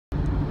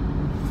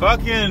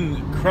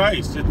Fucking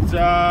Christ, it's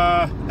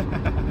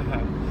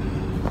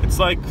it's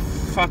like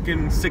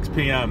fucking 6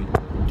 p.m.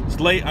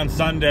 It's late on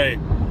Sunday.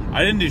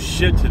 I didn't do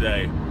shit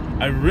today.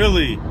 I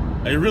really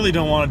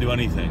don't want to do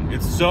anything.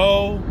 It's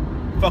so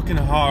fucking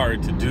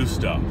hard to do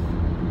stuff.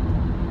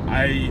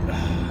 I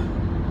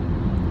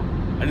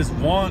just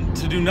want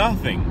to do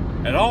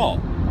nothing at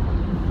all.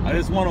 I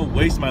just want to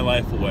waste my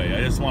life away.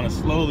 I just want to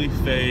slowly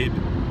fade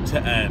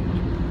to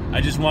end.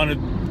 I just want to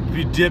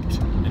be dipped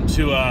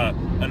into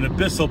an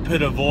abyssal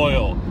pit of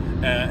oil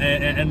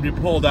and be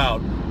pulled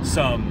out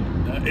some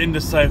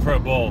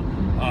indecipherable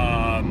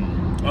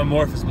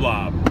amorphous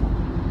blob.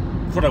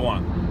 That's what I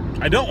want.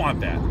 I don't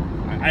want that.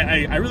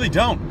 I really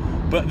don't.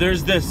 But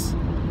there's this,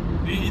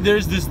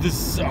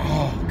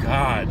 oh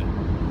God,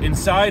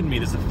 inside me,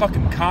 there's a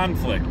fucking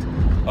conflict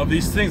of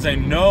these things I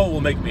know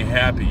will make me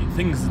happy,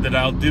 things that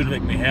I'll do to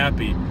make me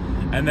happy,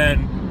 and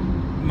then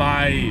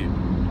my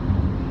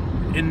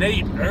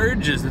innate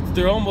urges,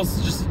 they're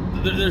almost just,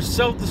 they're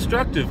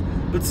self-destructive,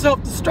 but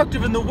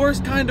self-destructive in the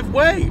worst kind of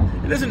way.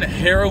 It isn't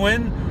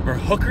heroin or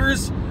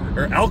hookers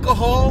or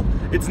alcohol,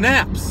 it's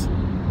naps.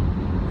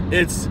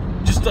 It's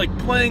just like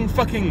playing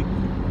fucking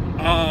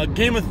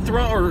Game of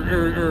Thrones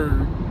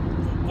or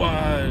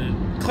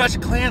Clash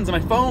of Clans on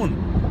my phone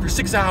for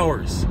 6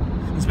 hours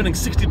and spending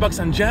 $60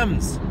 on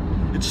gems.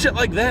 It's shit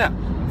like that.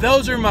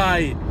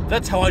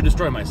 That's how I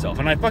destroy myself.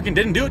 And I fucking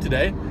didn't do it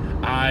today.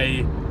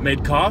 I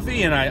made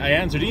coffee and I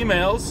answered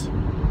emails.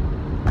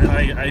 And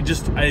I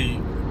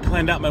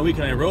planned out my week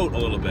and I wrote a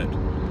little bit.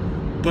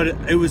 But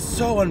it was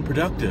so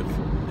unproductive.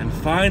 And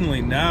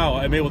finally now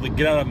I'm able to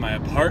get out of my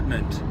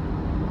apartment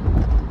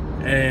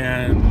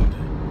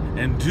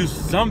and do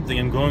something.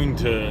 I'm going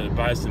to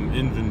buy some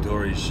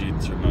inventory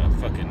sheets from a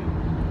fucking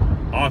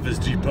Office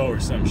Depot or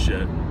some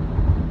shit.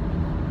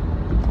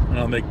 And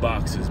I'll make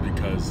boxes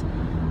because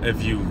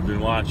if you've been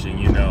watching,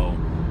 you know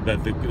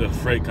that the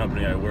freight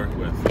company I work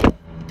with.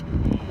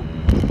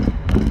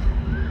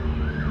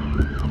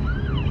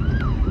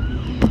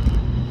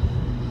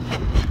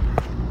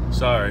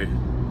 Sorry.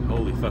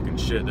 Holy fucking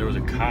shit. There was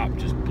a cop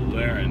just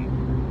blaring.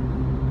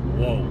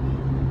 Whoa.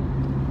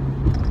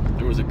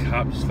 There was a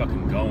cop just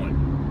fucking going.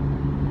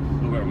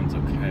 Hope everyone's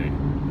okay.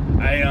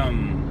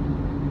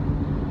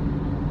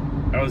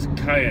 I was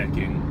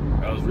kayaking.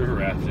 I was river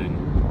rafting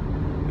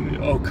in the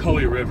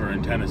Ocoee River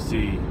in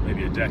Tennessee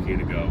maybe a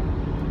decade ago.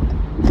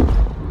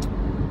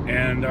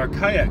 And our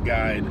kayak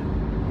guide,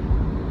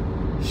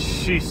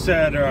 she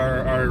said,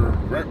 our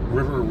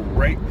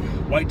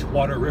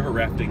whitewater river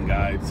rafting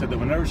guide said that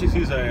whenever she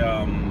sees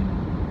a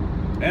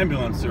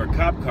ambulance or a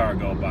cop car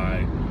go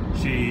by,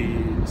 she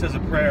says a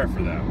prayer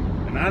for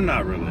them. And I'm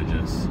not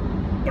religious,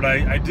 but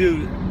I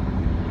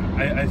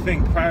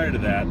think prior to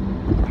that,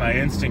 my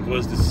instinct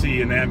was to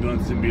see an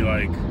ambulance and be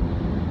like,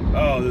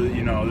 oh,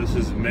 you know, this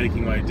is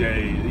making my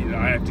day. You know,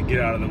 I have to get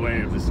out of the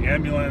way of this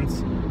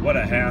ambulance. What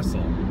a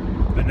hassle.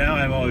 But now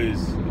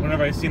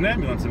whenever I see an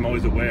ambulance, I'm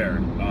always aware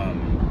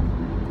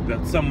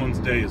that someone's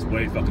day is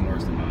way fucking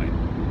worse than mine.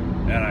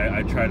 And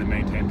I try to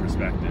maintain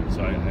perspective.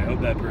 So I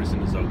hope that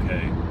person is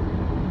okay,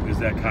 because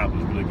that cop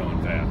was really going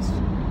fast.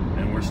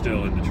 And we're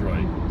still in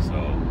Detroit, so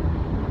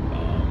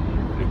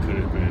it could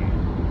have been,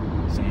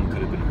 someone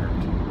could have been hurt.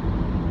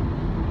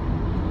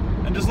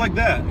 And just like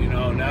that, you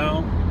know,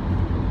 now,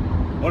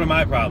 what are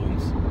my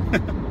problems?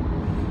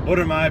 What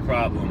are my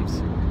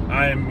problems?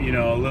 I'm, you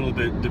know, a little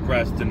bit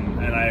depressed and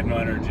I have no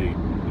energy.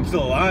 I'm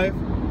still alive.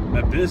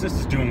 My business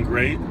is doing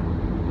great.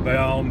 By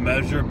all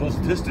measurable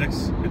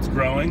statistics, it's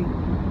growing.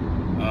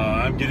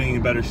 I'm getting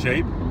in better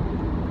shape.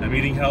 I'm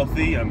eating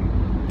healthy. I'm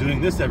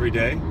doing this every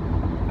day.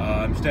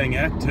 I'm staying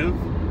active.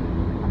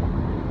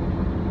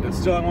 But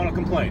still, I want to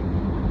complain.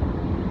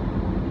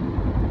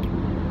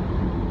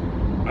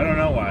 I don't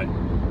know why.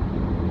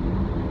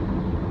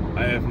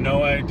 I have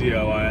no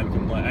idea why I'm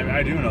complaining. I mean,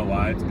 I do know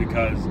why. It's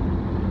because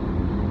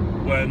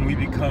when we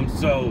become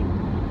so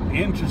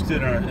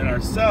interested in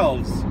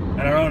ourselves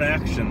and our own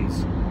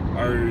actions,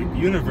 our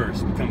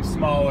universe becomes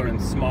smaller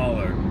and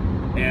smaller,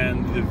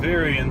 and the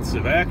variance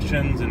of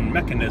actions and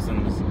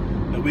mechanisms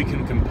that we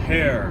can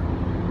compare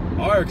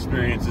our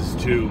experiences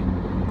to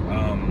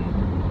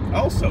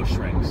also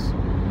shrinks.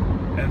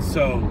 And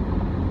so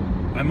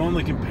I'm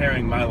only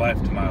comparing my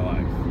life to my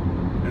life.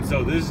 And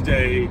so this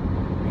day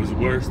was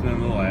worse than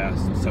the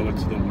last, so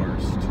it's the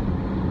worst.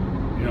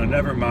 You know,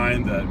 never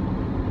mind that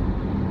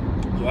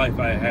the life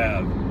I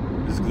have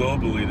is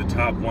globally the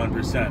top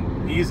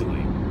 1%,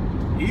 easily.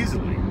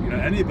 You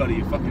know, anybody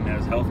who fucking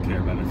has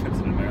healthcare benefits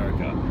in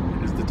America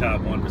is the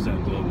top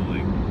 1%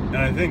 globally. And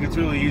I think it's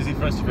really easy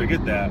for us to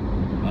forget that,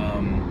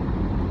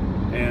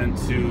 and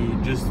to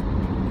just,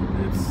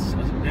 it's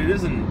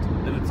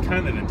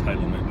kind of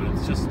entitlement, but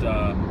it's just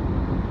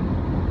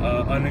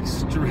an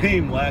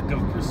extreme lack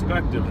of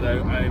perspective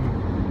that I'm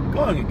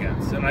going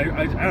against. And I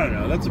don't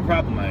know, that's a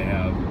problem I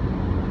have.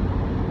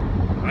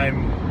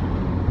 I'm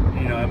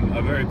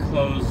a very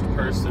closed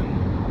person.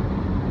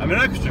 I'm an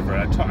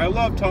extrovert. I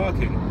love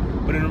talking,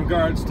 but in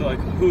regards to like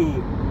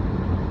who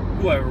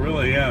I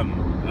really am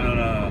on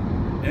a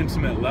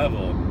intimate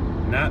level,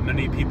 not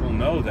many people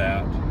know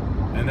that,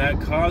 and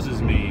that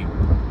causes me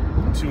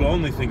to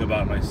only think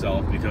about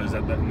myself, because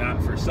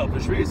not for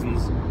selfish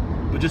reasons,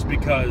 but just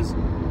because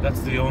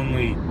that's the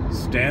only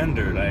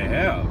standard I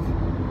have.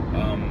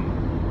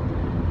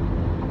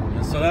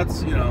 And so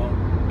that's, you know,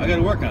 I got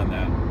to work on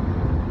that.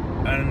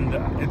 And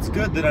it's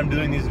good that I'm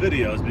doing these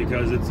videos,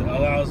 because it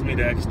allows me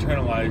to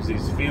externalize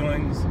these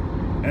feelings.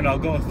 And I'll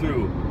go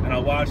through and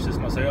I'll watch this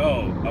and I'll say,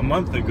 oh, a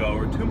month ago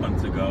or 2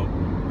 months ago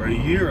or a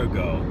year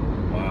ago,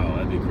 wow,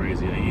 that'd be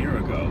crazy, a year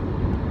ago,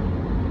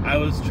 I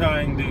was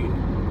trying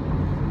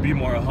to be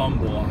more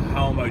humble.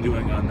 How am I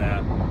doing on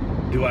that?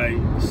 Do I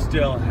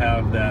still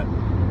have that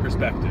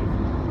perspective?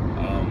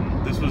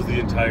 This was the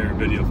entire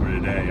video for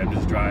today. I'm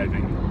just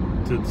driving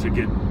to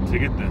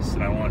get this,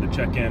 and I wanted to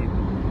check in.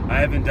 I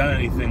haven't done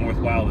anything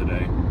worthwhile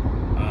today.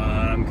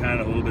 I'm kind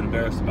of a little bit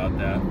embarrassed about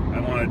that. I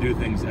want to do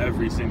things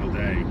every single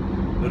day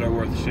that are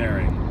worth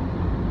sharing,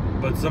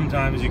 but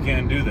sometimes you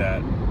can't do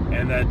that,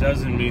 and that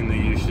doesn't mean that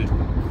you should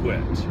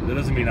quit. That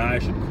doesn't mean I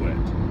should quit.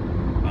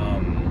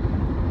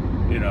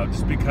 You know,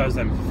 just because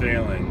I'm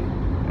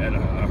failing at a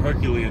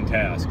Herculean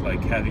task,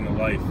 like having a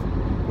life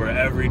where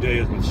every day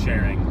is worth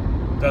sharing,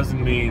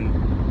 doesn't mean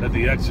that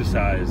the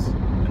exercise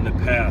and the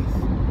path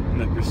and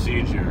the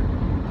procedure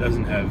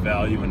doesn't have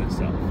value in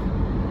itself.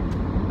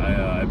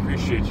 I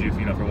appreciate you,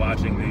 for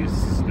watching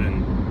these.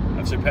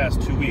 I've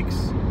surpassed 2 weeks,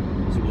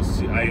 so we'll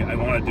see. I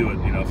want to do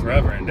it,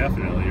 forever,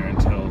 indefinitely, or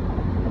until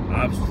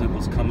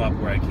obstacles come up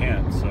where I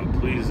can't. So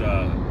please,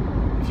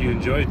 if you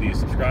enjoyed these,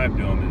 subscribe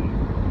to them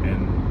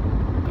and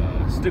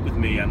stick with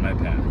me on my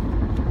path.